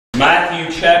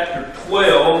Matthew chapter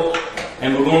 12,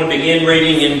 and we're going to begin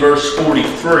reading in verse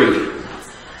 43.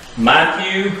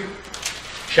 Matthew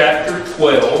chapter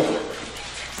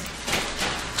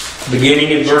 12,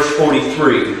 beginning in verse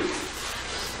 43.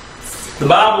 The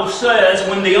Bible says,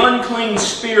 "When the unclean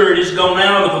spirit is gone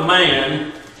out of a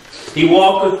man, he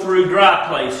walketh through dry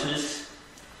places,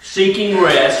 seeking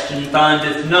rest, and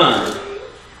findeth none.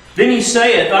 Then he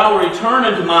saith, I will return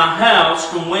unto my house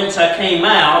from whence I came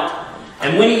out.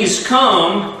 And when he is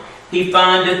come, he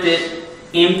findeth it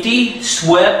empty,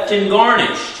 swept, and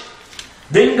garnished.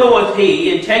 Then goeth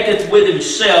he, and taketh with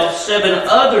himself 7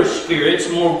 other spirits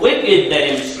more wicked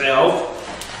than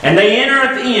himself, and they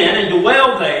entereth in, and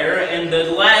dwell there, and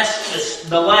the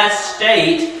last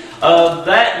state of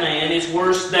that man is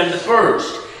worse than the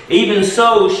first. Even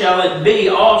so shall it be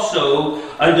also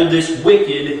unto this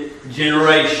wicked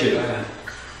generation."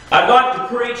 I got to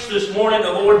preach this morning,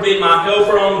 the Lord being my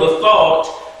helper, on the thought,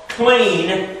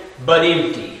 clean but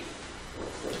empty.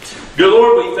 Dear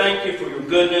Lord, we thank you for your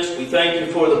goodness. We thank you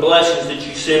for the blessings that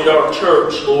you send our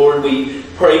church, Lord. We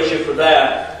praise you for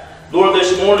that. Lord,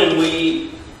 this morning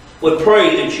we would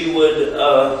pray that you would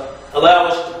allow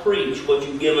us to preach what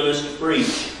you've given us to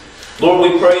preach. Lord,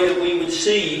 we pray that we would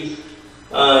see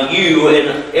you in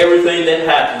everything that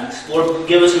happens. Lord,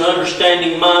 give us an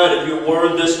understanding mind of your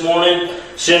word this morning.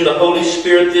 Send the Holy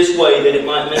Spirit this way that it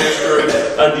might minister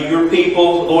unto your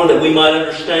people. Lord, that we might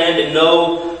understand and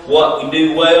know what we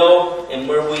do well and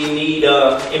where we need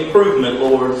improvement,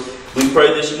 Lord. We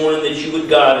pray this morning that you would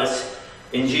guide us.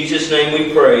 In Jesus' name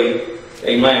we pray.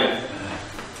 Amen.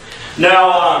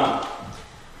 Now,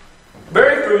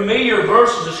 very familiar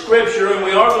verses of Scripture, and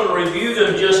we are going to review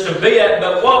them just a bit,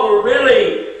 but what we're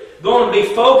really going to be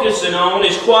focusing on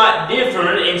is quite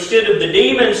different. Instead of the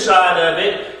demon side of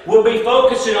it, we'll be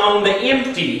focusing on the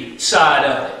empty side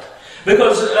of it.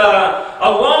 Because a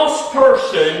lost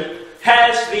person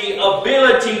has the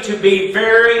ability to be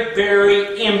very,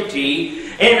 very empty.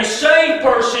 And a saved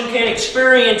person can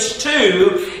experience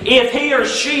too if he or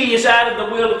she is out of the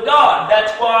will of God.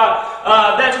 That's why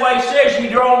he says,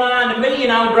 "You draw nigh unto me,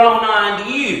 and I'll draw nigh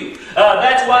unto you."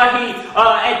 That's why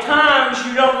at times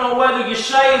you don't know whether you're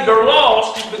saved or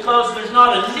lost, is because there's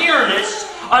not a nearness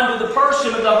unto the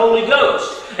person of the Holy Ghost.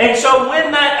 And so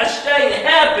when that estate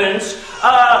happens,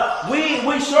 we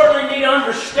certainly need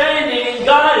understanding and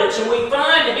guidance. And we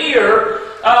find here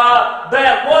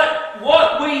that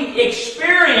what we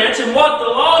experience and what the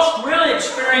lost really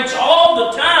experience all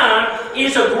the time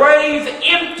is a grave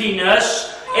emptiness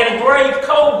and a grave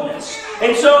coldness.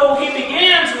 And so he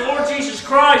begins, the Lord Jesus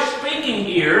Christ speaking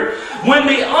here, when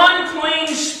the unclean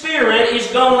spirit is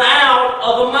gone out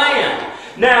of a man.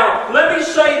 Now, let me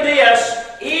say this.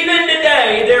 Even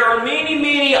today, there are many,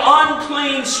 many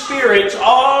unclean spirits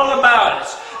all about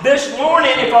us. This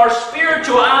morning, if our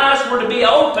spiritual eyes were to be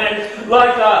open,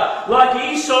 like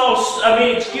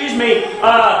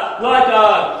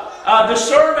the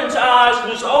servant's eyes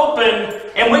was open,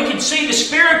 and we could see the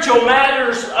spiritual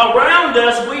matters around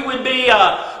us, we would be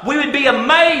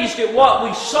amazed at what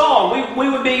we saw.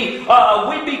 We'd be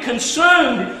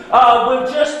consumed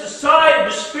with just the sight of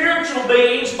the spiritual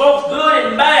beings, both good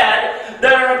and bad,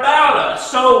 that are about us.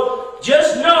 So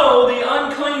just know the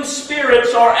unclean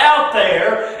spirits are out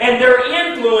there, and they're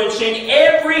influencing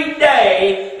every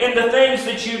day in the things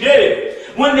that you do.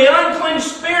 When the unclean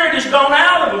spirit is gone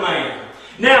out of a man.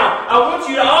 Now, I want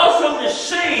you to also to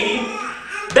see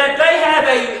that they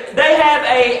have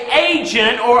a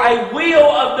agent or a will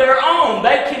of their own.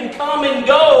 They can come and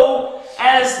go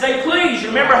as they please. You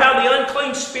remember how the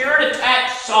unclean spirit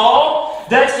attacked Saul?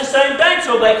 That's the same thing.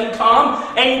 So they can come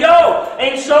and go.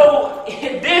 And so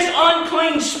this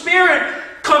unclean spirit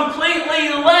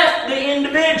completely left the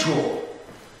individual.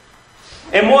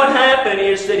 And what happened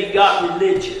is that he got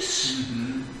religious.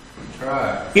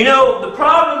 Right. You know, the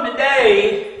problem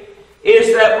today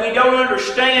is that we don't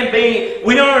understand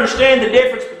the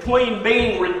difference between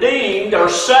being redeemed or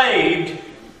saved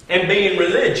and being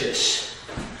religious.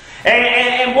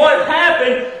 And what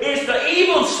happened is the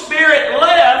evil spirit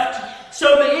left,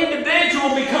 so the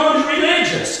individual becomes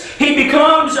religious. He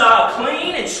becomes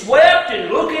clean and swept and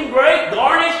looking great,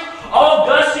 garnished, all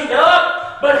gussied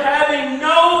up, but having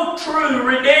no true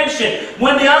redemption.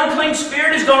 When the unclean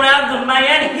spirit is gone out of the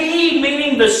man, he,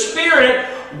 meaning the spirit,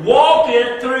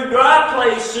 walketh through dry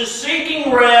places,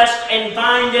 seeking rest, and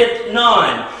findeth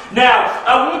none. Now,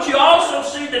 I want you also to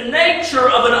see the nature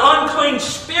of an unclean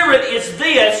spirit is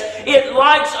this: it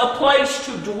likes a place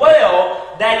to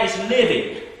dwell that is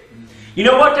living. You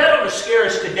know what? That ought to scare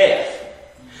us to death.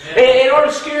 It ought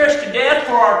to scare us to death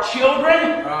for our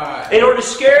children. Right. It ought to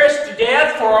scare us to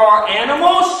death for our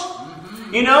animals.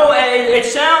 You know, it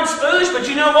sounds foolish, but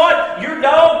you know what? Your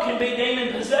dog can be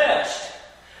demon-possessed.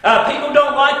 People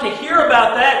don't like to hear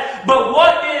about that, but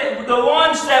what did the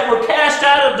ones that were cast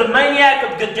out of the maniac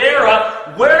of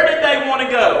Gadara, where did they want to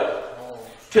go?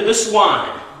 To the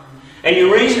swine. And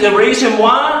the reason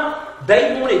why?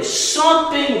 They wanted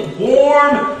something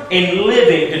warm and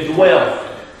living to dwell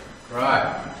in.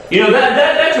 Right. You know,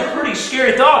 that's a pretty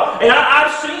scary thought. And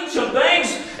I've seen some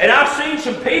things, and I've seen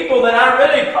some people that I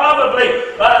really probably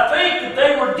think that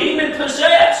they were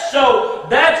demon-possessed. So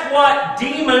that's what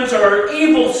demons or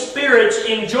evil spirits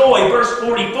enjoy. Verse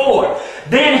 44.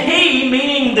 Then he,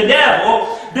 meaning the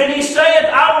devil, then he saith,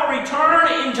 I will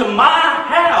return into my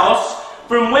house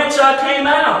from whence I came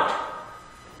out.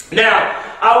 Now,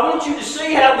 I want you to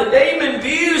see how the demon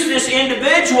views this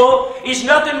individual is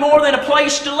nothing more than a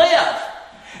place to live.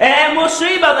 And we'll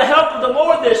see by the help of the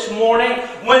Lord this morning,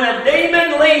 when a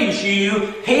demon leaves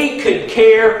you, he could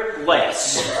care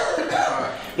less.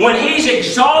 When he's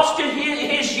exhausted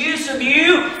his use of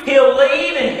you, he'll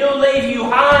leave, and he'll leave you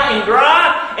high and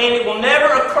dry, and it will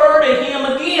never occur to him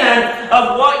again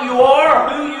of what you are or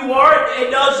who you are.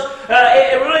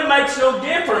 It really makes no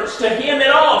difference to him at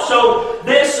all. So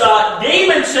this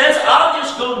demon says, I'll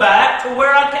just go back to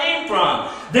where I came from.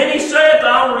 Then he saith,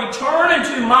 I will return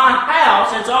into my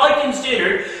house. That's all he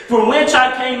considered, from whence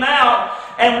I came out.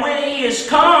 And when he is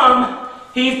come,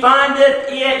 he findeth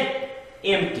it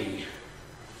empty.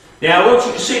 Now I want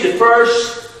you to see the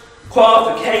first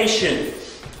qualification.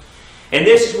 And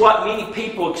this is what many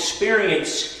people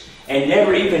experience and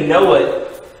never even know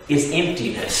it, is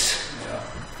emptiness.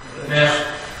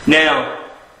 Yeah. Now,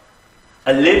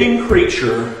 a living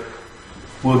creature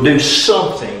will do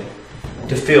something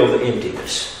to fill the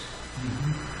emptiness.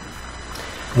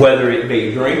 Whether it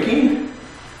be drinking,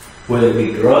 whether it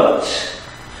be drugs,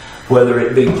 whether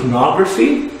it be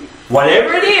pornography,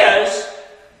 whatever it is,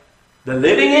 the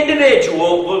living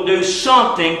individual will do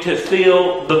something to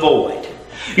fill the void.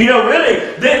 You know,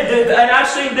 really, and I've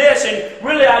seen this, and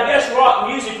really, I guess rock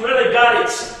music really got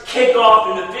its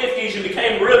kickoff in the 50s and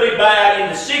became really bad in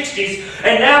the 60s.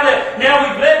 And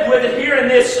now we've lived with it here in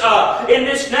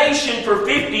this nation for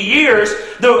 50 years.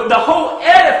 The whole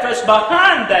edifice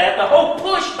behind that, the whole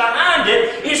push behind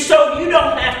it, is so you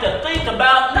don't have to think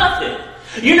about nothing.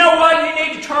 You know why you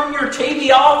need to turn your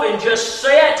TV off and just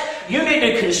sit? You need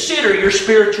to consider your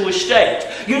spiritual state.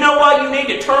 You know why you need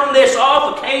to turn this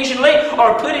off occasionally,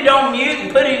 or put it on mute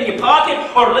and put it in your pocket,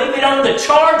 or leave it on the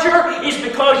charger? Is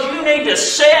because you need to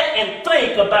sit and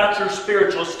think about your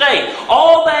spiritual state.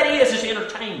 All that is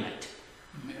entertainment.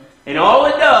 And all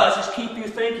it does is keep you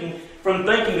from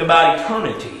thinking about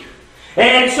eternity.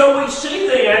 And so we see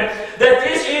then that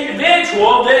this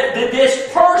individual, that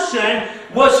this person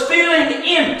was feeling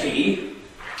empty.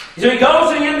 So he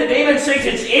goes in, the demon sees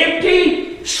it's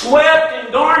empty, swept,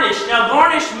 and garnished. Now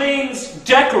garnished means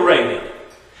decorated.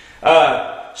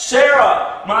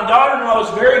 Sarah, my daughter-in-law,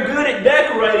 is very good at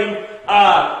decorating.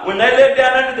 When they lived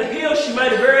down under the hill, she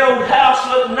made a very old house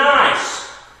look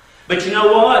nice. But you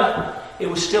know what? It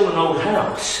was still an old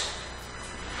house.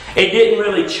 It didn't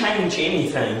really change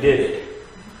anything, did it?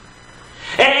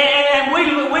 And we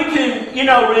can,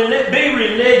 be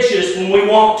religious when we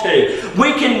want to.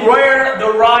 We can wear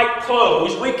the right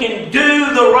clothes. We can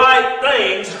do the right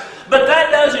things. But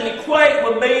that doesn't equate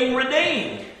with being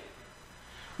redeemed.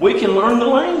 We can learn the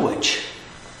language.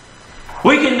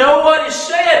 We can know what is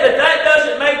said, but that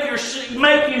doesn't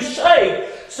make you saved.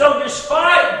 So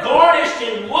despite garnished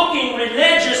and looking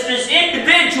religious, this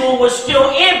individual was still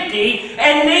empty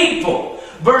and needful.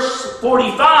 Verse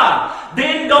 45,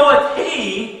 then goeth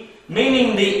he,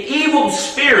 meaning the evil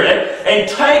spirit, and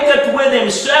taketh with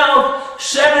himself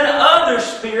 7 other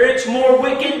spirits more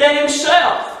wicked than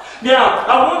himself. Now,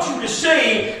 I want you to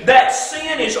see that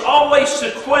sin is always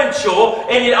sequential,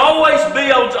 and it always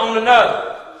builds on another.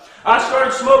 I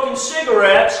started smoking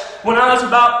cigarettes when I was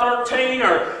about 13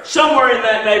 or somewhere in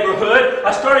that neighborhood.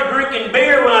 I started drinking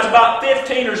beer when I was about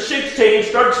 15 or 16.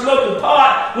 Started smoking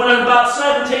pot when I was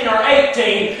about 17 or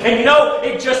 18. And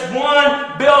it just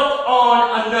one built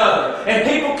on another. And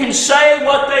people can say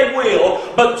what they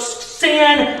will, but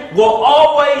sin will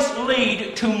always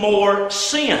lead to more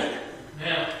sin.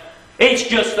 Yeah. It's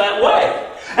just that way.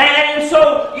 And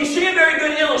so you see a very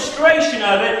good illustration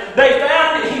of it.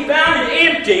 He found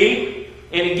it empty.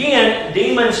 And again,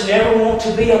 demons never want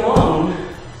to be alone.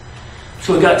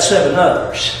 So he got 7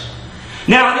 others.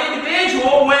 Now an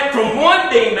individual went from one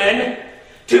demon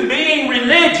to being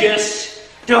religious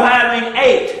to having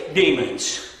 8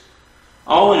 demons.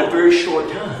 All in a very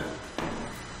short time.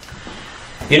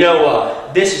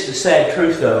 This is the sad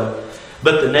truth though.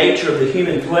 But the nature of the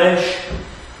human flesh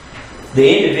the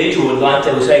individual would like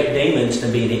those 8 demons to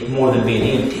be more than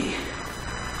being empty.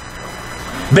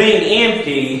 Being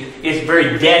empty is a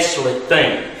very desolate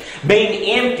thing. Being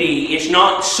empty is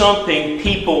not something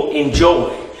people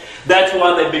enjoy. That's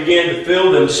why they begin to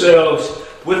fill themselves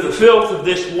with the filth of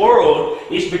this world,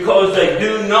 is because they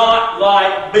do not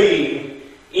like being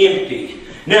empty.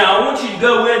 Now, I want you to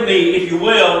go with me, if you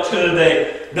will, to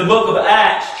the book of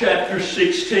Acts, chapter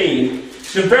 16.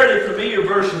 Some fairly familiar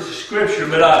verses of Scripture,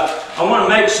 but I want to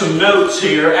make some notes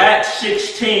here. Acts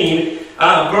 16,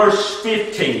 verse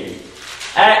 15.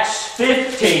 Acts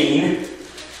 16,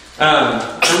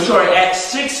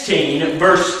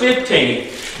 verse 15.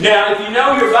 Now, if you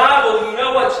know your Bible, you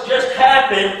know what's just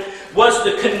happened was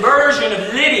the conversion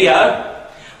of Lydia.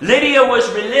 Lydia was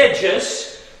religious.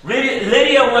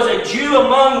 Lydia was a Jew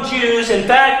among Jews. In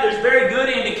fact, there's very good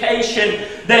indication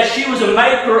that she was a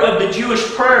maker of the Jewish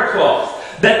prayer cloth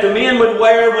that the men would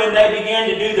wear when they began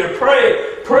to do their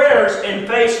prayers and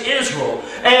face Israel.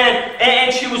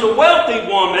 And she was a wealthy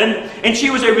woman, and she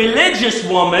was a religious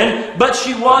woman, but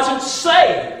she wasn't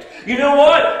saved. You know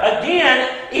what? Again,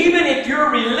 even if you're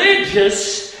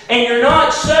religious and you're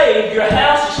not saved, your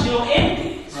house is still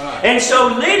empty. Right. And so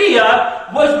Lydia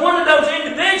was one of those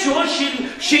individuals.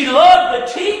 She loved the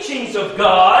teachings of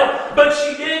God, but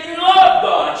she didn't love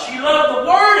God. She loved the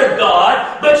Word of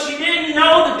God, but she didn't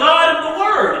know the God of the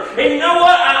Word. And you know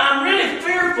what? I'm really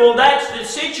fearful that's the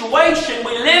situation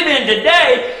we live in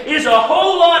today, is a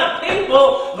whole lot of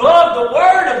people love the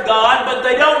Word of God, but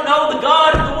they don't know the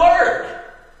God of the Word.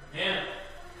 Yeah.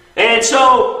 And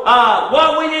so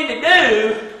what we need to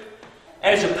do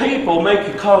as a people, make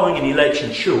your calling and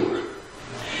election sure.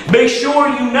 Be sure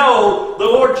you know the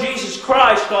Lord Jesus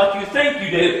Christ like you think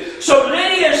you do. So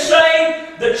Lydia is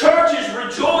saved, the church is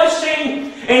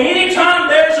rejoicing, and anytime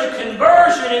there's a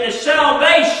conversion and a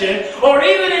salvation, or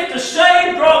even if the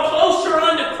saved draw closer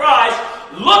unto Christ,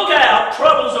 look out,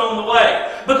 trouble's on the way.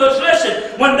 Because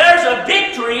listen, when there's a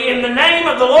victory in the name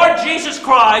of the Lord Jesus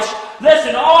Christ,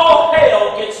 listen, all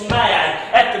hell gets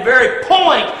mad at the very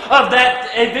point of that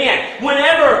event.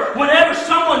 Whenever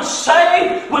someone's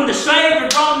saved, when the saved are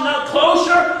drawn no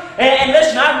closer, and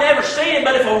listen, I've never seen it,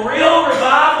 but if a real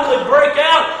revival would break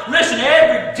out, listen,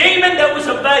 every demon that was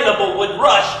available would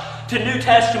rush to New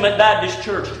Testament Baptist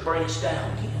Church to bring us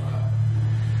down again.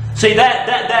 See,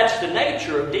 that's the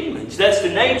nature of demons. That's the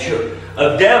nature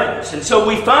of devils. And so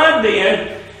we find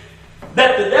then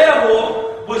that the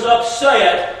devil was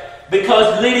upset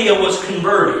because Lydia was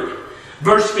converted.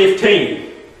 Verse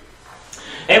 15.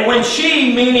 And when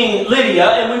she, meaning Lydia,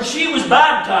 and when she was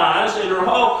baptized in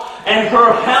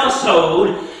her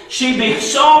household, she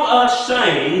besought us,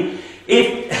 saying,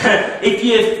 If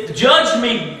ye judge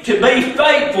me to be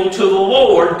faithful to the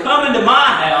Lord, come into my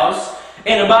house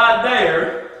and abide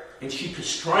there. And she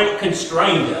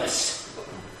constrained us.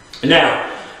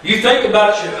 Now, you think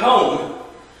about your home,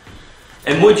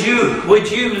 and would you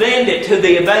lend it to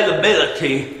the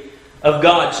availability of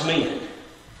God's men?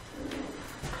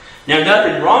 Now,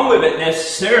 nothing wrong with it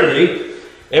necessarily.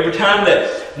 Every time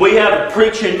that we have a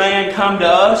preaching man come to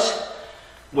us,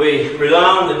 we rely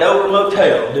on the Dover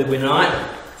Motel, do we not?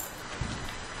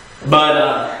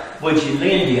 But would you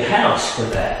lend your house for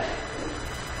that?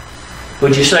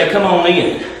 Would you say, come on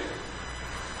in?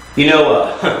 You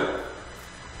know,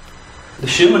 the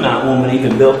Shumanite woman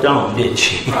even built on, didn't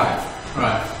she?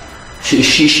 Right.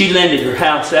 She lended her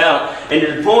house out, and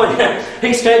to the point,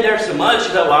 he stayed there so much, she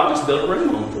thought, well, I'll just build a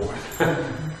room on for him.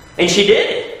 And she did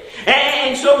it.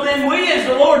 And so then we as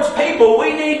the Lord's people,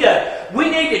 we need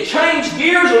to change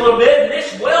gears a little bit. And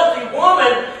this wealthy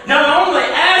woman not only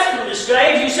asked him to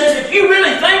stay, she says, if you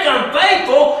really think I'm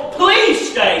faithful,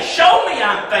 please stay. Show me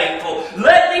I'm faithful.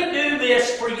 Let me do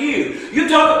this for you. You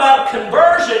talk about a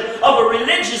conversion of a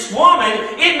religious woman,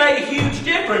 it made a huge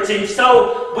difference. And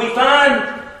so we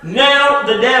find now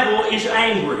the devil is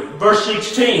angry. Verse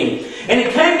 16. And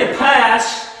it came to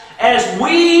pass as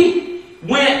we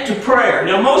went to prayer.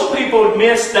 Now, most people would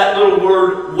miss that little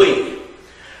word "we,"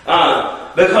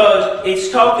 because it's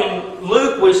talking.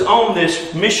 Luke was on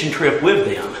this mission trip with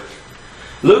them.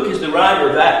 Luke is the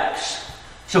writer of Acts,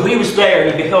 so he was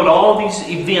there. He beheld all these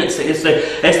events as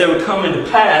they were coming to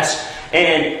pass,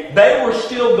 and they were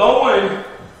still going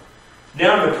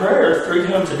down to prayer 3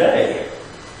 times a day.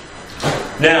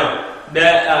 Now,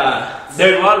 there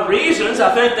are a lot of reasons.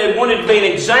 I think they wanted to be an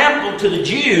example to the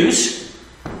Jews.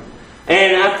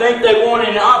 And I think they wanted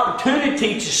an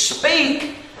opportunity to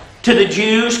speak to the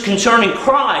Jews concerning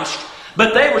Christ.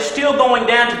 But they were still going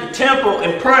down to the temple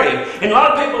and praying. And a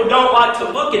lot of people don't like to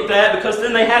look at that because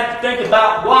then they have to think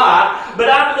about why. But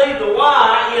I believe the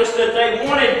why is that they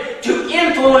wanted to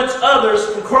influence others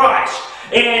for Christ.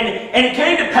 And it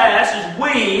came to pass as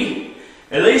we,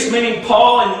 at least meaning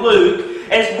Paul and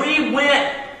Luke, as we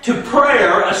went to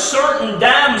prayer, a certain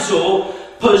damsel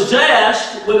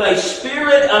possessed with a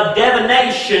spirit of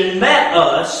divination met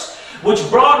us, which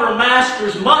brought her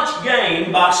masters much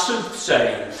gain by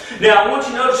soothsaying. Now, I want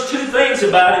you to notice two things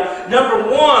about it. Number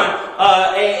one,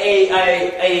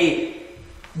 a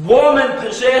woman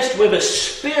possessed with a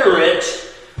spirit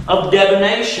of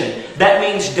divination. That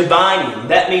means divining.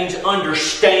 That means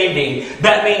understanding.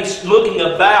 That means looking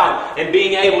about and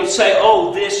being able to say,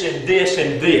 oh, this and this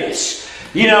and this.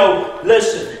 You know,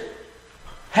 listen,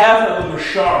 half of them are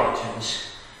charlatans.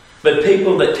 But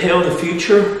people that tell the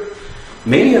future,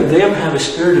 many of them have a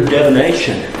spirit of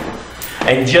divination.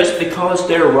 And just because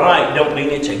they're right don't mean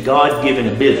it's a God-given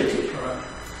ability.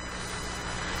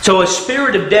 So a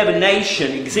spirit of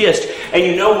divination exists. And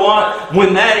you know what?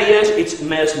 When that is, it's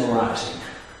mesmerizing.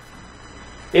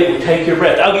 It will take your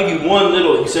breath. I'll give you one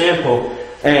little example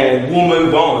and we'll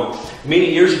move on.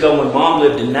 Many years ago when Mom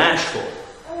lived in Nashville,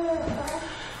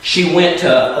 she went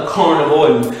to a carnival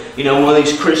and, you know, one of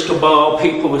these crystal ball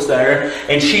people was there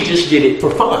and she just did it for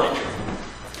fun.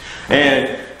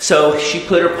 And so she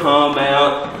put her palm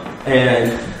out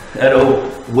and that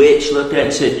old witch looked at it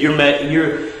and said,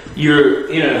 you're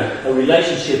in a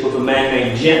relationship with a man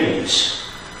named James.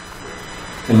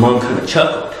 And Mom kind of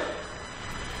chuckled.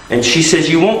 And she says,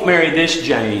 you won't marry this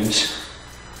James,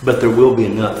 but there will be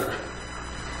another.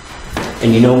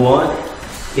 And you know what?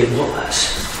 It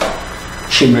was.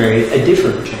 She married a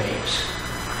different James.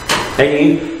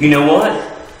 And you know what?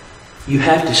 You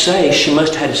have to say she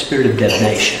must have had a spirit of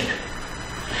divination.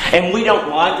 And we don't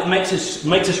like it. It makes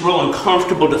us real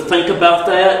uncomfortable to think about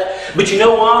that. But you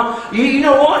know what? You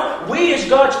know what? We as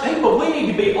God's people, we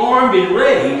need to be armed and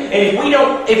ready. And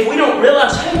if we don't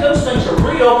realize, hey, those things are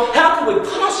real, how can we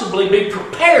possibly be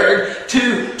prepared to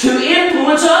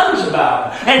influence others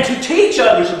about it and to teach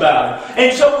others about it?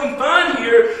 And so we find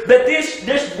here that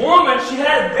this woman, she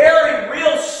had a very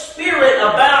real spirit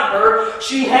about her.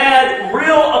 She had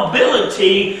real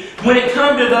ability when it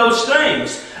comes to those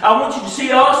things. I want you to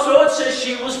see also it says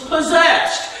she was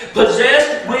possessed.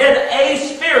 Possessed with a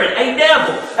spirit, a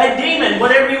devil, a demon,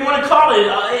 whatever you want to call it.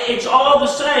 It's all the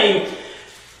same.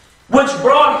 Which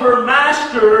brought her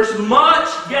masters much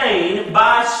gain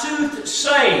by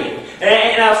soothsaying.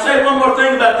 And I'll say one more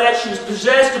thing about that. She was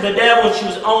possessed of the devil and she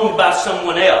was owned by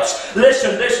someone else.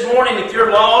 Listen, this morning if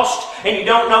you're lost and you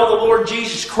don't know the Lord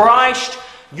Jesus Christ,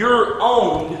 you're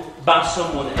owned by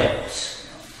someone else.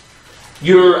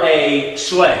 You're a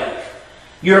slave.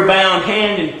 You're bound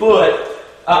hand and foot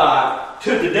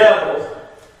to the devil,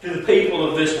 to the people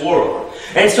of this world.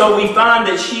 And so we find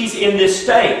that she's in this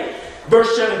state.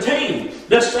 Verse 17,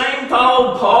 the same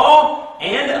followed Paul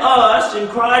and us and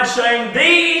cried, saying,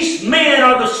 these men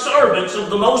are the servants of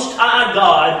the Most High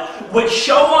God, which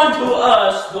show unto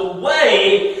us the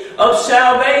way of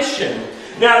salvation.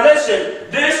 Now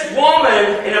listen, this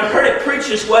woman, and I've heard it preached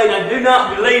this way, and I do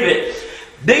not believe it,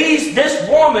 this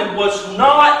woman was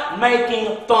not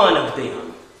making fun of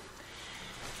them.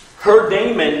 Her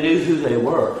demon knew who they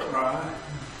were.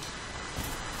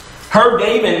 Her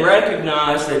demon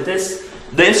recognized that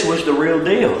this was the real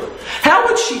deal. How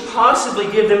would she possibly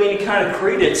give them any kind of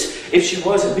credence if she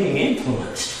wasn't being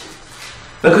influenced?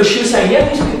 Because she was saying, yeah,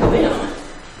 these people them.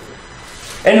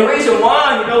 And the reason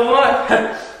why, you know what?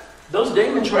 Those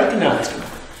demons recognized them.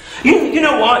 You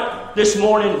know what? This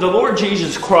morning, the Lord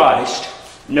Jesus Christ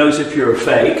knows if you're a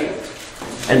fake,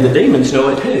 and the demons know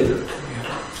it too.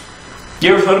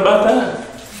 You ever thought about that?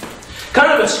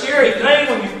 Kind of a scary thing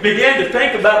when you begin to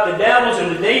think about the devils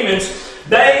and the demons.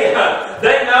 They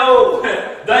know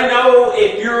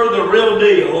if you're the real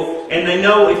deal, and they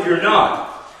know if you're not.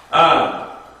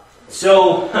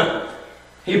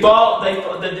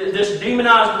 This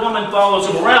demonized woman follows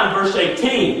him around, verse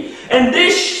 18. And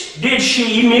this did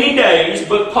she many days,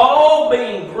 but Paul,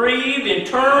 being grieved, and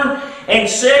turned and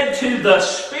said to the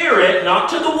spirit, not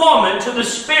to the woman, to the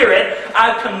spirit,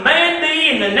 I command thee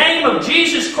in the name of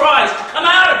Jesus Christ to come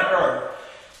out of her.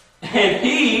 And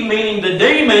he, meaning the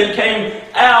demon, came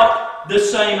out the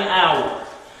same hour.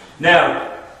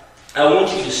 Now, I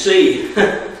want you to see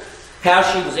how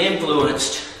she was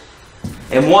influenced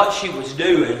and what she was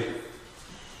doing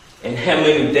and how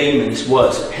many demons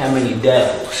was it, how many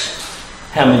devils,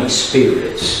 how many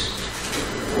spirits.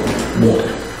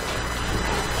 One.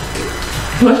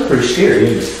 Well, that's pretty scary,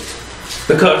 isn't it?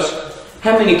 Because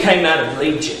how many came out of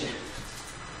Legion?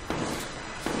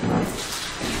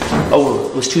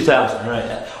 it was 2,000,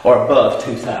 right? Or above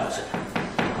 2,000.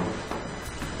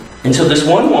 And so this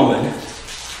one woman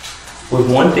with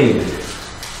one demon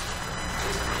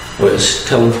was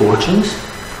telling fortunes,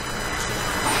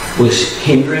 was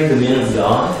hindering the men of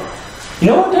God. You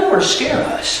know what? That would scare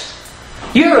us.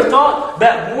 You ever thought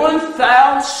that one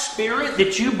foul spirit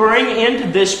that you bring into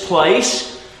this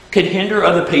place could hinder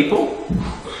other people?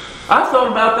 I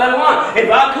thought about that a lot. If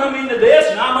I come into this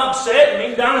and I'm upset and me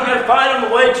and Donna have a fight on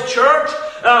the way to church,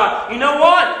 you know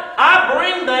what? I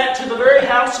bring that to the very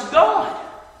house of God.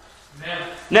 Amen.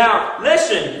 Now,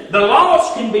 listen, the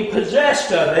lost can be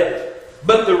possessed of it,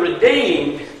 but the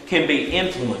redeemed can be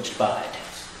influenced by it.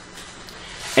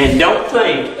 And don't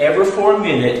think ever for a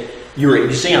minute you're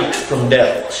exempt from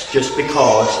devils just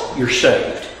because you're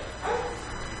saved.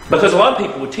 Because a lot of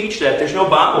people will teach that. There's no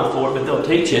Bible for it, but they'll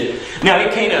teach it. Now,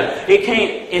 it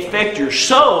can't affect your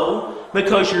soul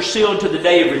because you're sealed to the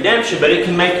day of redemption, but it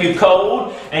can make you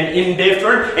cold and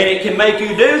indifferent, and it can make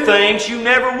you do things you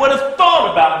never would have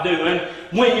thought about doing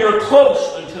when you're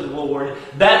close unto the Lord.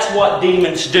 That's what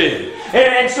demons do.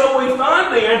 And so we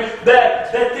find then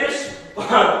that this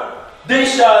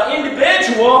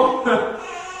individual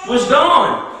was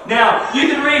gone. Now, you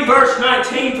can read verse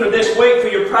 19 for this week for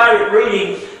your private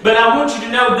reading, but I want you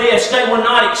to know this: they were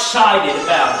not excited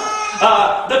about it.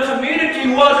 The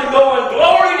community wasn't going,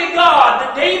 "Glory to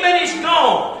God, the demon is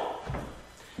gone."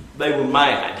 They were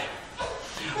mad.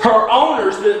 Her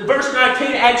owners, verse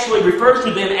 19 actually refers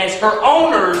to them as her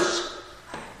owners,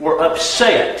 were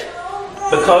upset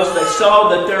because they saw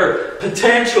that their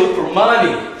potential for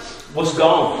money was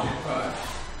gone.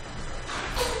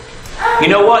 You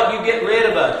know what? You get rid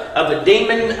of a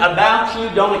demon about you,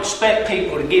 don't expect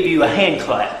people to give you a hand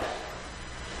clap.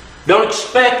 Don't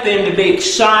expect them to be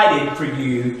excited for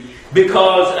you,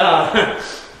 because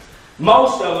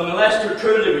most of them, unless they're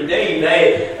truly redeemed,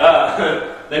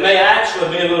 they may actually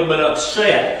be a little bit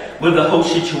upset with the whole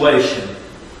situation.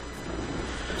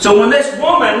 So when this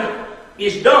woman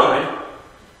is done,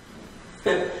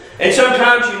 and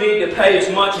sometimes you need to pay as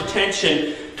much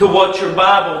attention to what your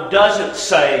Bible doesn't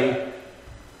say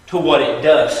to what it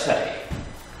does say.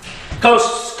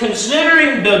 Because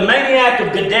considering the maniac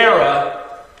of Gadara,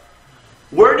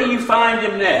 where do you find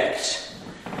him next?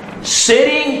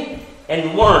 Sitting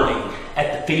and learning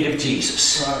at the feet of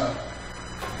Jesus. Right.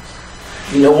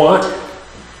 You know what?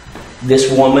 This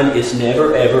woman is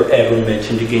never, ever, ever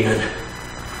mentioned again.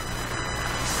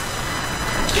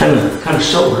 It's kind of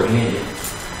sobering, isn't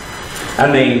it? I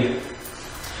mean,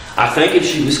 I think if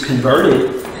she was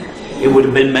converted, it would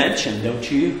have been mentioned, don't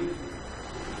you?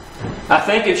 I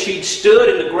think if she'd stood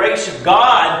in the grace of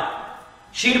God,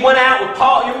 she'd went out with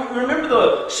Paul. You remember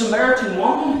the Samaritan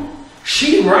woman?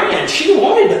 She ran. She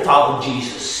wanted to follow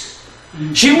Jesus.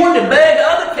 She wanted to beg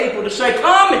other people to say,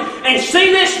 "Come and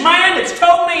see this man that's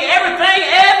told me everything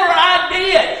ever I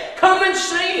did. Come and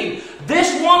see him."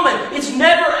 This woman is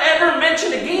never ever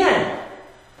mentioned again.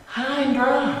 High and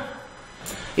dry.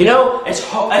 You know, as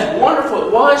wonderful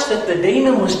it was that the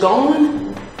demon was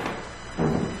gone,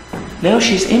 now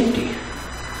she's empty.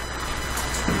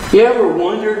 You ever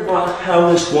wondered how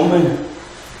this woman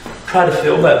tried to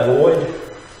fill that void?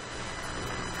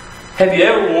 Have you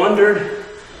ever wondered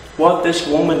what this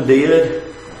woman did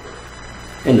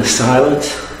in the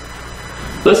silence?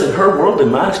 Listen, her worldly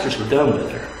masters were done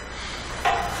with her.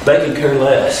 They could care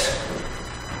less.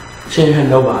 She didn't have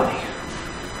nobody.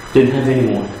 Didn't have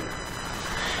anyone.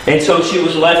 And so she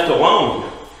was left alone.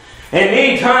 And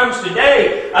many times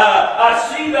today, I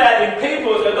see that in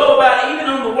people as I go about, even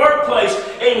on the workplace,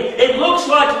 and it looks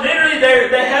like literally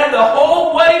they have the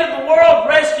whole weight of the world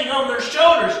resting on their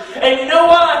shoulders. And you know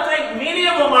what? I think many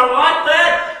of them are like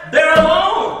that. They're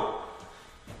alone.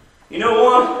 You know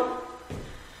what?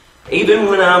 Even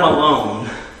when I'm alone,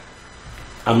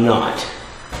 I'm not.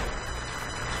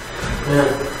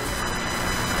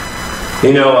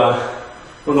 You know,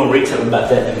 we're going to read something about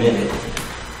that in a minute.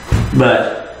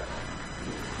 But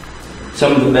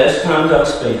some of the best times I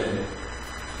spend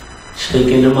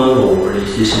speaking to my Lord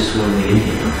is just when me and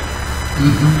Him.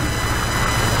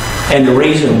 Mm-hmm. And the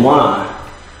reason why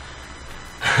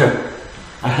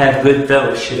I have good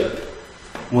fellowship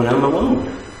when I'm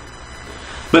alone.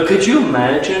 But could you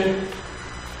imagine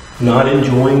not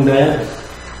enjoying that?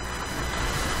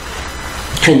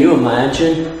 Can you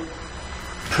imagine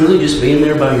truly just being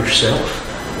there by yourself?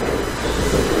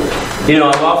 You know,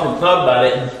 I've often thought about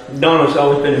it. Donna's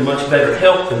always been in much better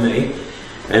health than me,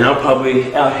 and I'm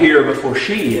probably out here before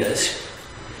she is.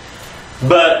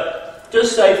 But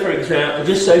just say, for example,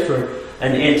 just say for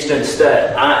an instance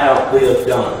that I outlive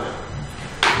Donna,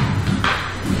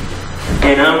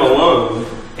 and I'm alone,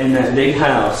 in that big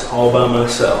house all by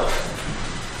myself.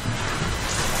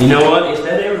 You know what? If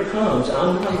that ever comes,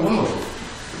 I'm not alone.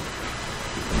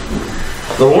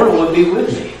 The Lord would be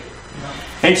with me.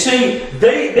 And see,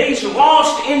 these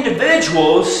lost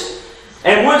individuals,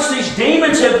 and once these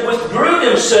demons have withdrew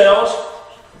themselves,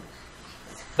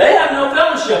 they have no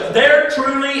fellowship. They're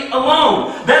truly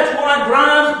alone. That's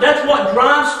what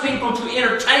drives people to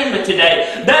entertainment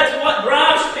today. That's what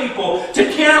drives people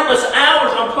to countless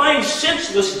hours on playing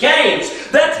senseless games.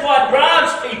 That's what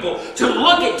drives people to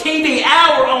look at TV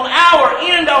hour on hour,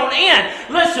 end on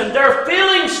end. Listen, they're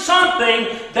feeling something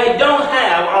they don't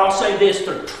have, or I'll say this,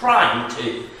 they're trying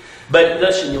to. But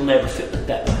listen, you'll never feel it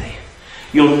that way.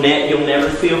 You'll never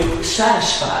feel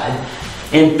satisfied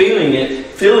in feeling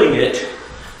it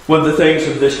with the things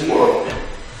of this world.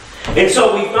 And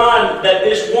so we find that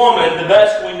this woman, the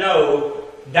best we know,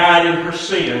 died in her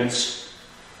sins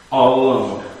all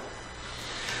alone.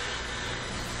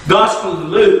 Gospel of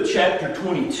Luke, chapter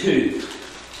 22.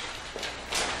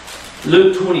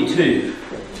 Luke 22.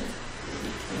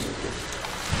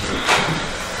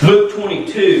 Luke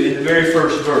 22 in the very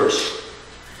first verse.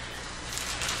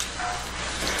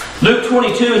 Luke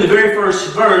 22 in the very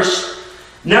first verse.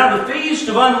 Now the feast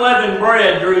of unleavened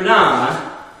bread drew nigh,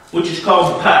 which is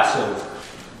called the Passover.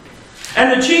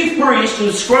 And the chief priests and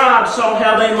the scribes saw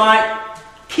how they might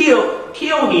kill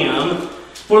him,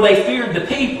 for they feared the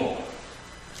people.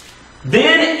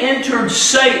 Then entered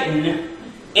Satan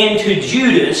into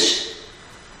Judas,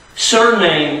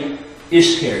 surnamed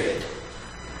Iscariot.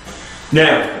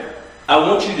 Now, I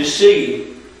want you to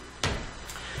see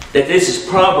that this is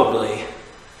probably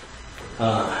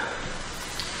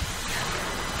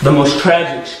the most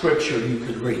tragic scripture you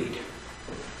could read.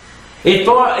 It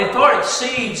far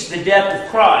exceeds the death of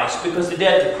Christ, because the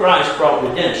death of Christ brought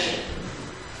redemption.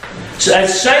 So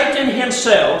as Satan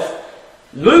himself,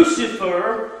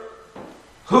 Lucifer,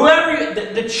 whoever,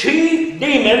 the chief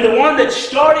demon, the one that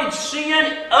started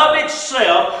sin of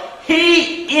itself,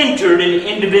 he entered an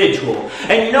individual.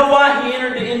 And you know why he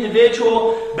entered an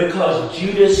individual? Because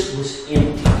Judas was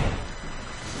empty.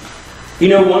 You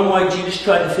know one way Judas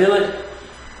tried to fill it?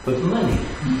 With money.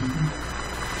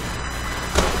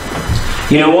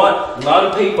 You know what? A lot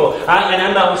of people, and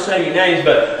I'm not going to say your names,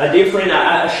 but a dear friend,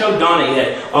 I showed Donnie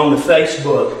that on the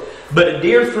Facebook, but a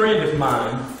dear friend of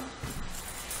mine,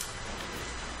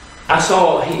 I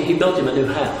saw he built him a new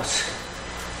house.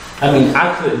 I mean,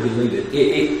 I couldn't believe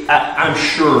it. I'm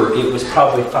sure it was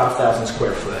probably 5,000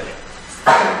 square foot.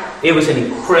 It was an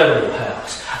incredible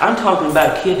house. I'm talking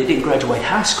about a kid that didn't graduate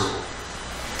high school.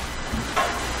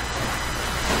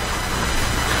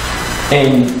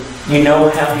 And you know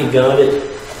how he got it?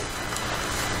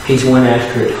 He's went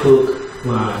after it hook,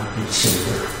 line, and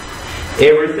sinker.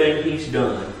 Everything he's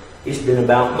done has been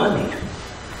about money.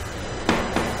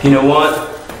 You know what?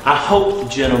 I hope the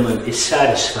gentleman is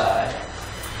satisfied.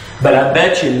 But I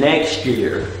bet you next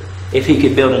year, if he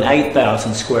could build an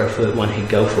 8,000 square foot one, he'd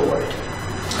go for it.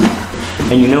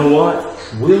 And you know what?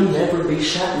 We'll never be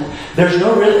satisfied. There's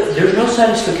no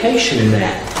satisfaction in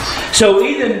that. So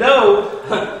even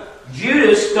though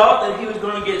Judas thought that he was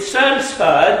going to get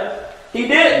satisfied, he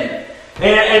didn't.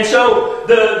 And so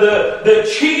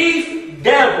the chief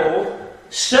devil,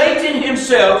 Satan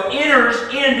himself, enters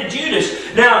into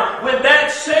Judas. Now, with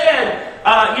that said,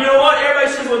 you know what?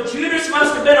 Everybody says, well, Judas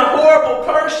must have been a horrible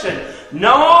person.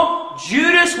 No,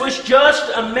 Judas was just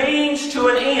a means to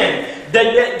an end.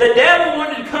 The devil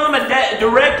wanted to come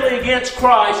directly against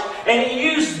Christ, and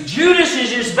he used Judas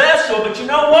as his vessel. But you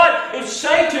know what? If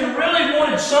Satan really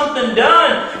wanted something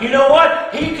done, you know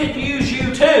what? He could use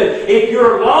you too. If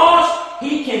you're lost,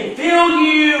 he can fill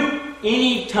you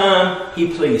anytime he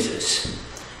pleases,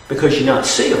 because you're not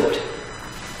sealed.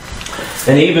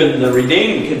 And even the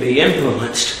redeemed can be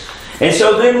influenced. And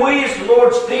so then we as the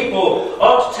Lord's people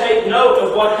ought to take note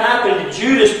of what happened to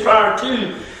Judas prior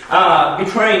to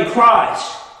betraying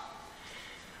Christ.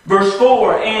 Verse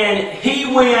 4, and he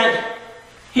went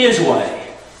his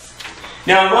way.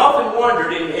 Now I've often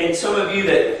wondered, and some of you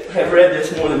that have read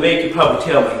this more than me can probably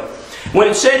tell me, when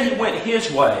it said he went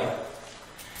his way,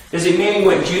 does it mean he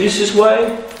went Judas's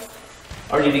way?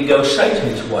 Or did he go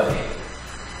Satan's way?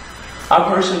 I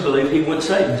personally believe he went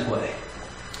Satan's way.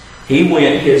 He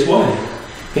went his way.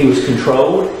 He was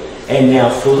controlled and now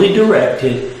fully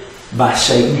directed by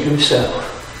Satan himself.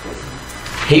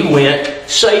 He went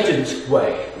Satan's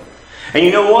way. And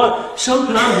you know what?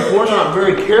 Sometimes if we're not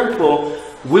very careful,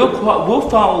 we'll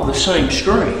follow the same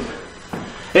stream.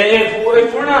 And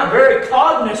if we're not very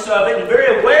cognizant of it and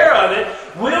very aware of it,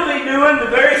 we'll be doing the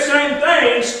very same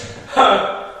things.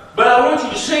 But I want you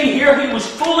to see here, he was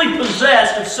fully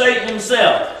possessed of Satan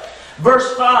himself.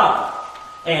 Verse 5.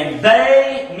 And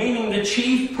they, meaning the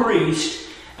chief priest,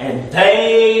 and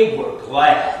they were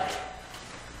glad.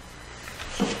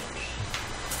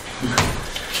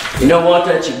 You know what?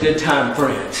 That's a good time,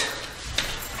 friends.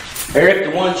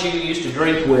 Eric, the ones you used to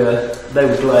drink with, they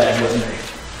were glad, wasn't they?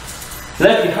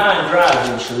 Left you high and dry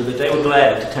eventually, but they were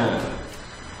glad at the time.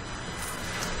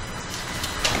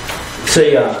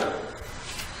 See,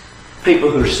 people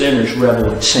who are sinners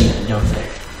revel in sin, don't they?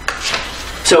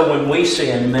 So when we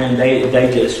sin, man,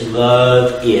 they just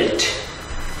love it.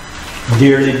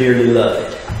 Dearly, dearly love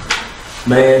it.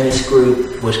 Man, this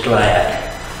group was glad.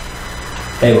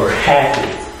 They were happy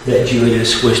that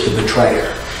Judas was the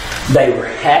betrayer. They were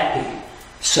happy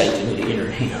Satan had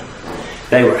entered him.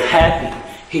 They were happy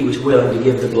he was willing to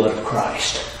give the blood of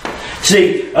Christ.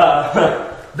 See,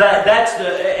 that's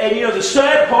the... And you know, the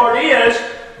sad part is,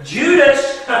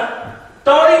 Judas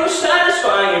thought he was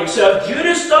satisfying himself.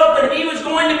 Judas thought that he was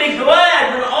going to be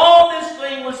glad when all this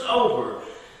thing was over.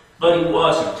 But he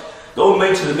wasn't. Go with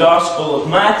me to the Gospel of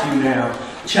Matthew now,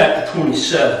 chapter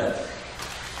 27.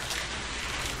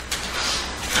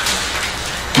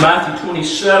 Matthew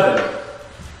 27.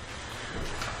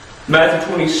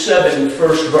 Matthew 27,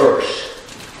 first verse.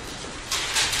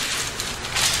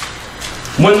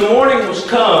 When the morning was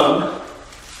come...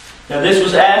 Now this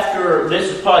was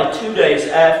probably 2 days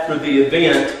after the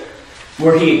event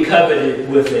where he had covenanted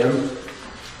with them.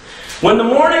 When the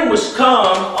morning was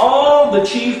come, all the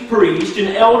chief priests and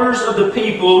elders of the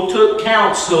people took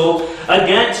counsel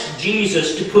against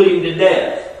Jesus to put him to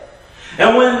death.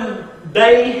 And when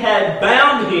they had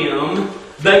bound him,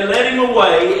 they led him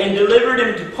away and delivered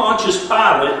him to Pontius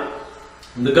Pilate,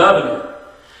 the governor.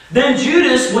 Then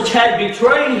Judas, which had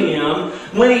betrayed him,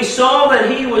 when he saw that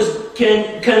he was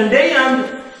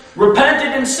condemned,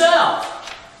 repented himself.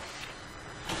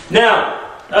 Now,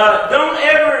 don't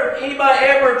anybody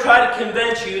ever try to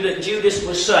convince you that Judas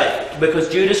was saved, because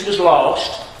Judas was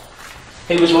lost.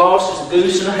 He was lost as a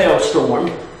goose in a hailstorm.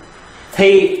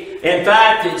 In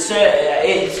fact,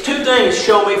 it's two things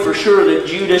show me for sure that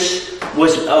Judas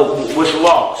was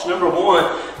lost. Number one,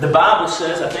 the Bible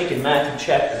says, I think in Matthew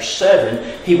chapter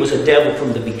 7, he was a devil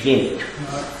from the beginning.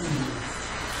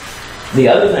 The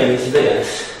other thing is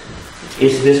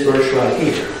this verse right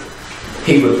here.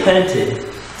 He repented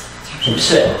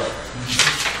himself.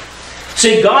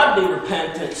 See, godly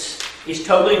repentance is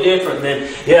totally different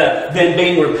than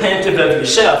being repentant of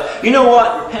yourself. You know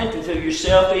what repentance of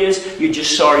yourself is? You're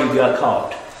just sorry you got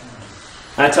caught.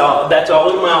 That's all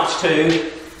it amounts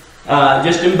to.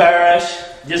 Just embarrassed,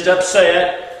 just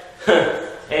upset,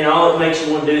 and all it makes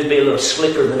you want to do is be a little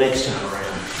slicker the next time around.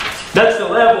 That's the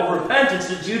level of repentance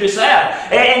that Judas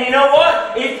had. And you know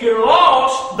what? If you're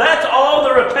lost, that's all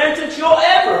the repentance you'll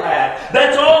ever have.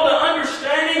 That's all the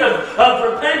understanding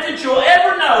of repentance you'll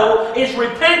ever know is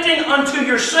repenting unto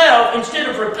yourself instead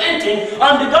of repenting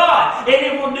unto God. And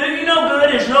it will do you no good.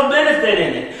 There's no benefit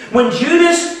in it.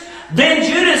 Then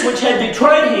Judas, which had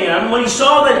betrayed him, when he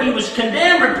saw that he was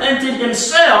condemned, repented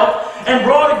himself and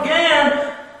brought again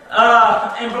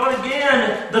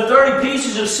the 30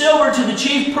 pieces of silver to the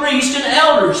chief priests and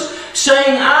elders,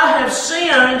 saying, I have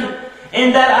sinned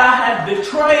in that I have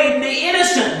betrayed the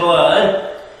innocent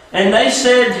blood. And they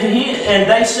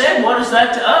said, what is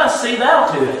that to us? See thou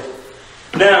to it.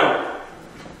 Now,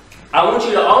 I want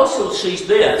you to also see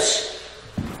this.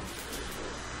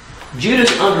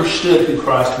 Judas understood who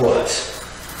Christ was.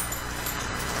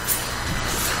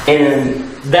 And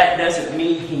that doesn't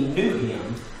mean he knew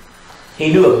him.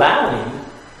 He knew about him.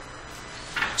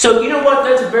 So you know what?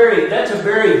 That's a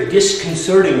very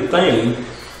disconcerting thing.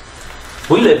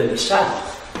 We live in the South.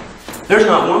 There's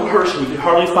not one person you can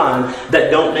hardly find that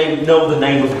don't know the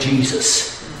name of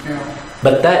Jesus.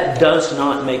 But that does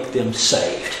not make them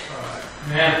saved.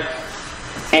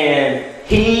 And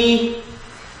he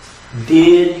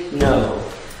did know,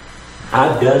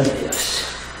 I've done this.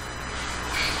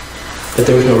 But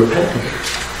there was no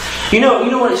repentance. You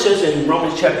know what it says in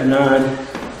Romans chapter 9?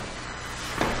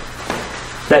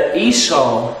 That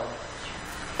Esau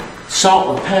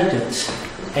sought repentance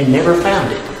and never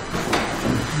found it.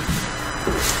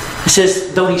 It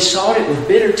says, though he sought it with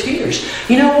bitter tears.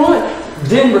 You know what?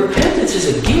 Then repentance is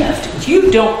a gift.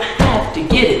 You don't have to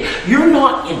get it. You're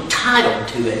not entitled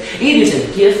to it. It is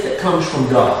a gift that comes from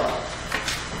God.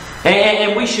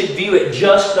 And we should view it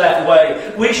just that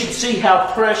way. We should see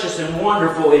how precious and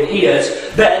wonderful it is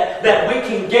that we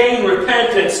can gain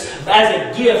repentance as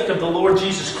a gift of the Lord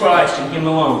Jesus Christ and Him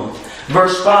alone.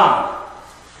 Verse 5.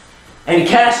 And he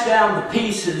cast down the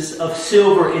pieces of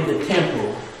silver in the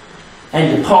temple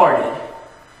and departed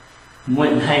and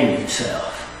went and hanged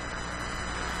himself.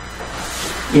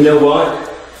 You know what?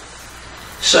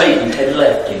 Satan had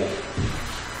left him.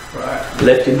 Right.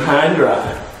 Left him high and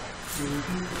dry.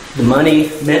 The money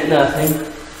meant nothing.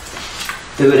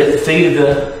 Threw it at the feet of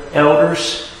the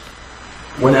elders.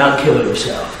 Went out and killed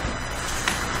himself.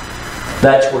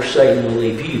 That's where Satan will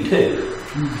leave you too.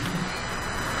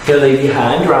 He'll leave you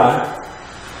high and dry.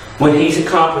 When he's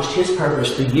accomplished his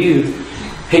purpose for you,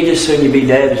 he'd just soon you be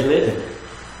dead as living.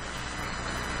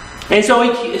 And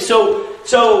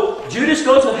so Judas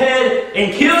goes ahead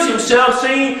and kills himself,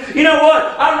 saying, you know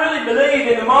what? I really believe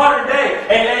in the modern day,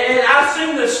 and I've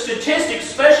seen the statistics,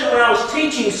 especially when I was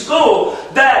teaching school,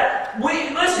 that we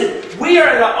are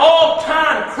at an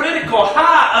all-time critical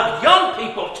high of young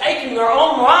people taking their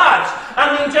own lives.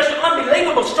 I mean, just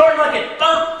unbelievable, starting like at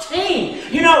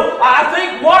 13. You know, I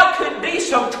think what could be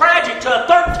so tragic to a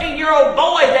 13-year-old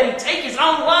boy that he'd take his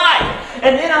own life?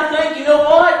 And then I think, you know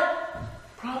what?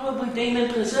 Probably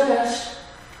demon-possessed.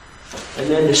 And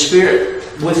then the spirit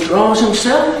withdraws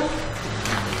himself.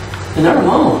 And they're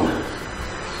alone.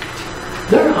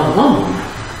 They're alone.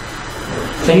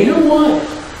 And you know what?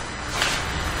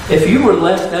 If you were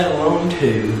left that alone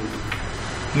too,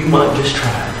 you might just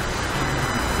try it.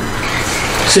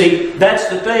 See, that's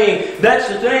the thing. That's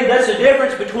the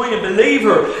difference between a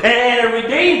believer and a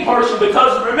redeemed person.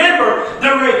 Because remember,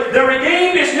 the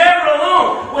redeemed is never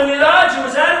alone. When Elijah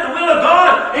was out of the will of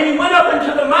God and he went up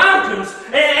into the mountains,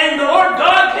 and the Lord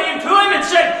God came to him and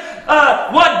said,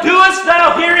 what doest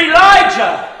thou here,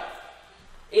 Elijah?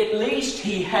 At least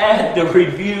he had the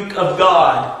rebuke of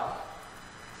God.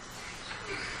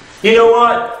 You know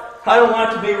what? I don't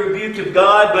like to be rebuked of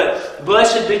God, but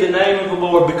blessed be the name of the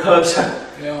Lord, because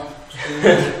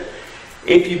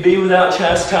if you be without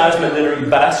chastisement, then are you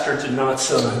bastards and not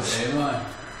sons. Amen.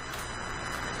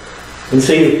 And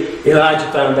see,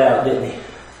 Elijah found out, didn't he?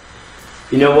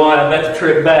 You know what? I bet the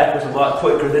trip back was a lot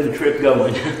quicker than the trip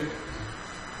going.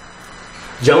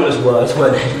 Jonah's was,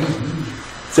 wasn't it?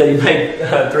 Said he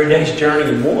made 3 days journey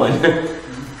in one.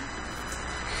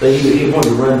 So he wanted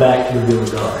to run back to the will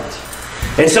of God.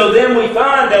 And so then we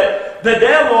find that the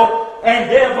devil and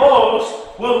devils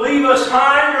will leave us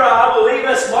high and dry, will leave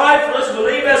us lifeless, will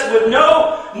leave us with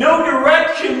no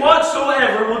direction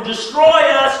whatsoever, will destroy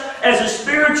us as a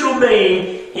spiritual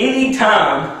being any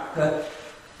time that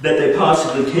they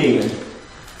possibly can.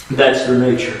 That's their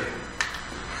nature.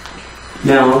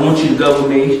 Now I want you to go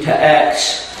with me to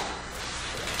Acts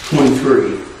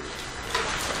 23.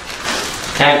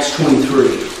 Acts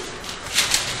 23.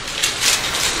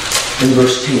 In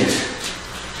verse 10.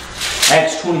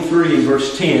 Acts 23 in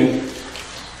verse 10.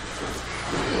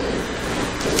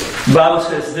 The Bible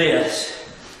says this.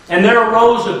 And there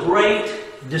arose a great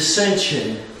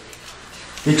dissension.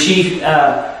 The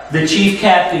chief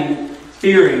captain,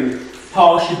 fearing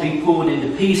Paul should be pulled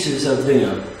into pieces of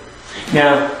them.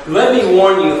 Now, let me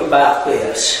warn you about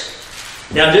this.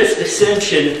 Now, this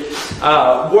dissension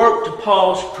worked to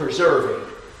Paul's preserving.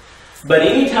 But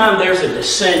anytime there's a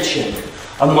dissension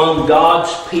among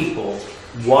God's people,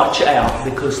 watch out,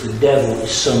 because the devil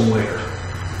is somewhere.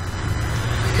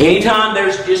 Anytime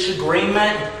there's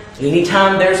disagreement,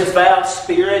 anytime there's a foul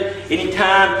spirit,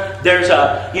 anytime there's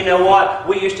a, you know what,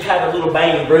 we used to have a little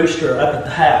banging rooster up at the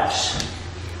house.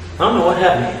 I don't know what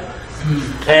happened to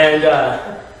him. And,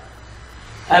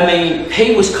 I mean,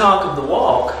 he was cock of the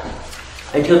walk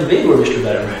until the big rooster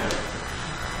got around.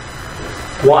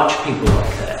 Watch people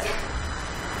like that.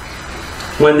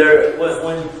 When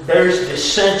there's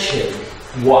dissension,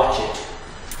 watch it.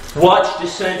 Watch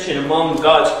dissension among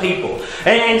God's people.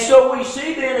 And so we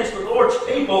see then as the Lord's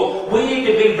people, we need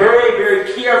to be very,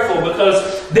 very careful,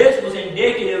 because this was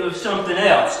indicative of something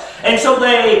else. And so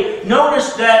they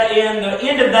noticed that in the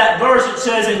end of that verse it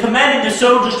says, and commanded the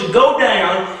soldiers to go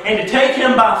down and to take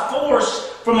him by force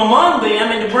from among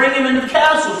them and to bring him into the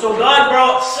castle. So God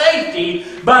brought safety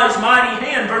by His mighty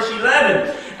hand. Verse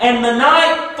 11. And the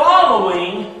night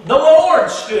following, the Lord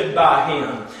stood by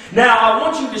him. Now, I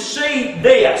want you to see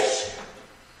this.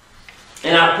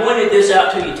 And I pointed this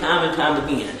out to you time and time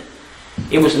again.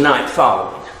 It was the night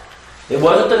following. It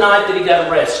wasn't the night that he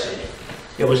got arrested.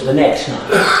 It was the next night.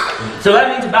 So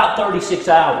that means about 36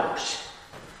 hours.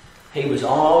 He was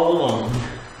all alone.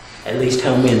 At least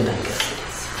how men think of it.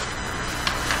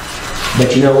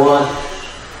 But you know what?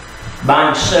 By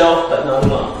himself, but not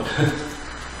alone.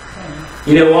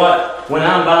 You know what? When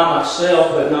I'm by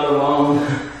myself, but not alone,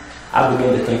 I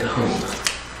begin to think of home.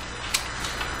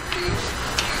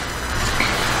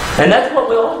 And that's what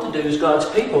we ought to do as God's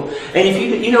people. And if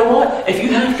you know what? If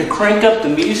you have to crank up the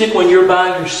music when you're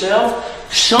by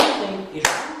yourself, something is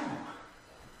wrong.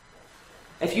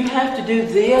 If you have to do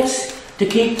this to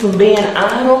keep from being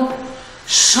idle,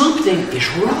 something is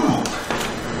wrong.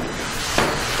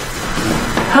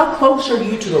 How close are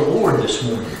you to the Lord this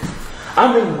morning?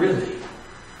 I mean, really.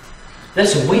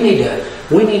 Listen, we need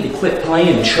to quit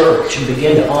playing church and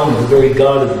begin to honor the very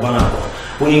God of the Bible.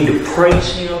 We need to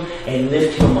praise Him and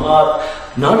lift Him up,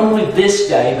 not only this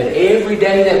day, but every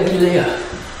day that we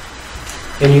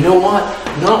live. And you know what?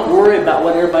 Not worry about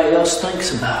what everybody else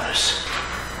thinks about us.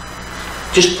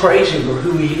 Just praise Him for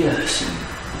who He is.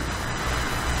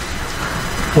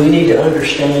 We need to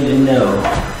understand and know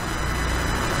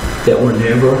that we're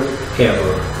never,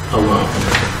 ever alone.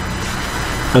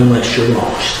 Unless you're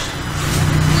lost.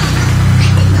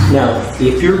 Now,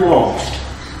 if you're lost,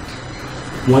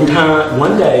 one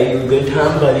day your good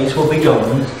time buddies will be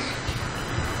gone.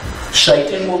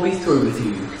 Satan will be through with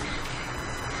you.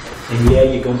 And yeah,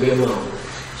 you're going to be alone.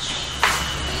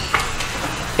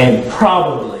 And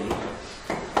probably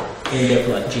end up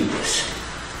like Judas.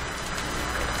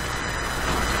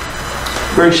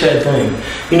 Very sad thing.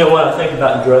 You know what? I think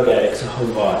about drug addicts a whole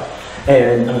lot.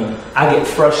 And I get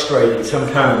frustrated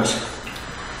sometimes.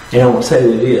 And I won't say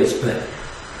who it is, but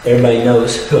everybody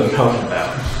knows who I'm talking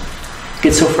about.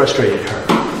 Get so frustrated at her.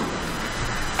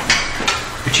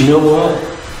 But you know what?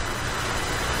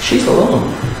 She's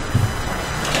alone.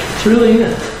 She really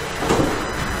is.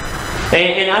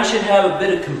 And I should have a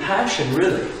bit of compassion,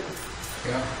 really.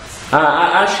 Yeah.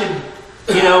 I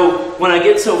should, you know, when I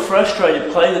get so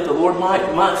frustrated, pray that the Lord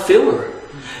might fill her.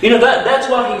 You know, that's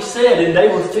what He said, and they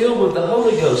were filled with the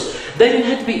Holy Ghost. They didn't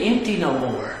have to be empty no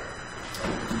more.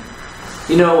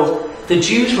 You know, the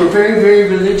Jews were very, very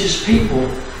religious people,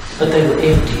 but they were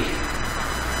empty.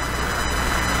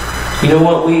 You know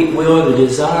what? We ought to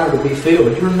desire to be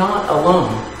filled. You're not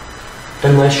alone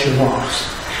unless you're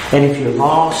lost. And if you're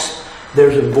lost,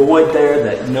 there's a void there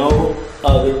that no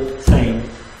other thing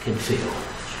can fill.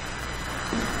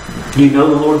 Do you know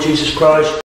the Lord Jesus Christ?